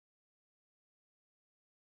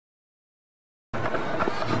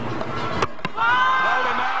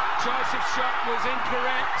was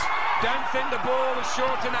incorrect. Don't think the ball was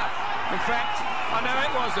short enough. In fact, I know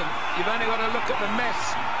it wasn't. You've only got to look at the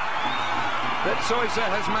mess that Zoysa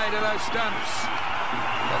has made of those stumps.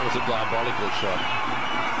 That was a diabolical shot.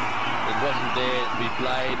 It wasn't there to be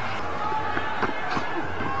played.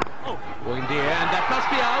 Oh, going there, and that must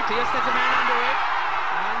be out. Yes, there's a man under it.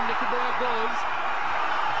 And little ball goes.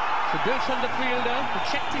 So Dilshan, the fielder, who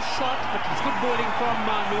checked his shot, but it's good bowling from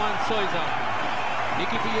Nuwan Zoysa.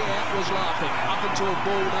 Nicky Pierre was laughing up until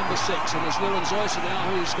ball number 6, and it's Nuwan Zoysa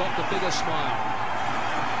now who's got the bigger smile.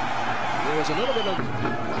 There was a little bit of...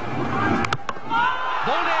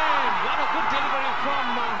 Bowled in! What a good delivery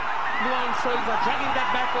from Nuwan Zoysa, dragging that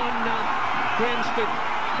back on Graham Smith.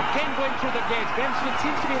 Again going through the gate. Graham Smith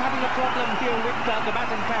seems to be having a problem here with the bat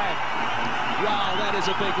and pad. Wow, that is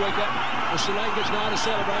a big wicket. The Sri Lankans now to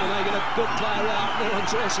celebrate, and they get a good player out. Nuwan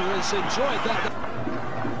Zoysa has enjoyed that.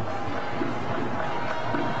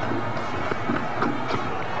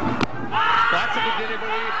 That's a good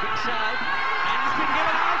delivery, big shout, and he's been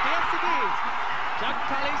given out. Yes, it is. Jacques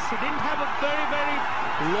Kallis, he didn't have a very, very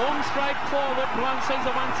long strike forward. Nuwan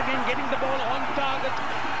Zoysa once again getting the ball on target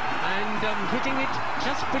and hitting it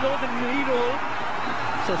just below the knee roll.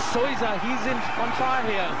 So Zoysa, he's on fire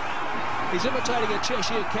here. He's imitating a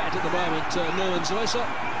Cheshire cat at the moment, Nuwan Zoysa.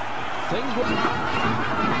 Things were...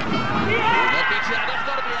 That big shot, that's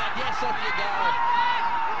got to be out. Yes, off you go.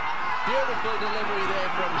 Beautiful delivery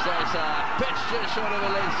there from Zoysa. Pitch just short of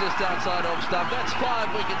a length just outside off stump. That's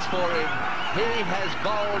 5 wickets for him. He has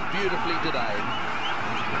bowled beautifully today.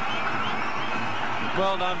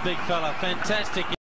 Well done, big fella. Fantastic.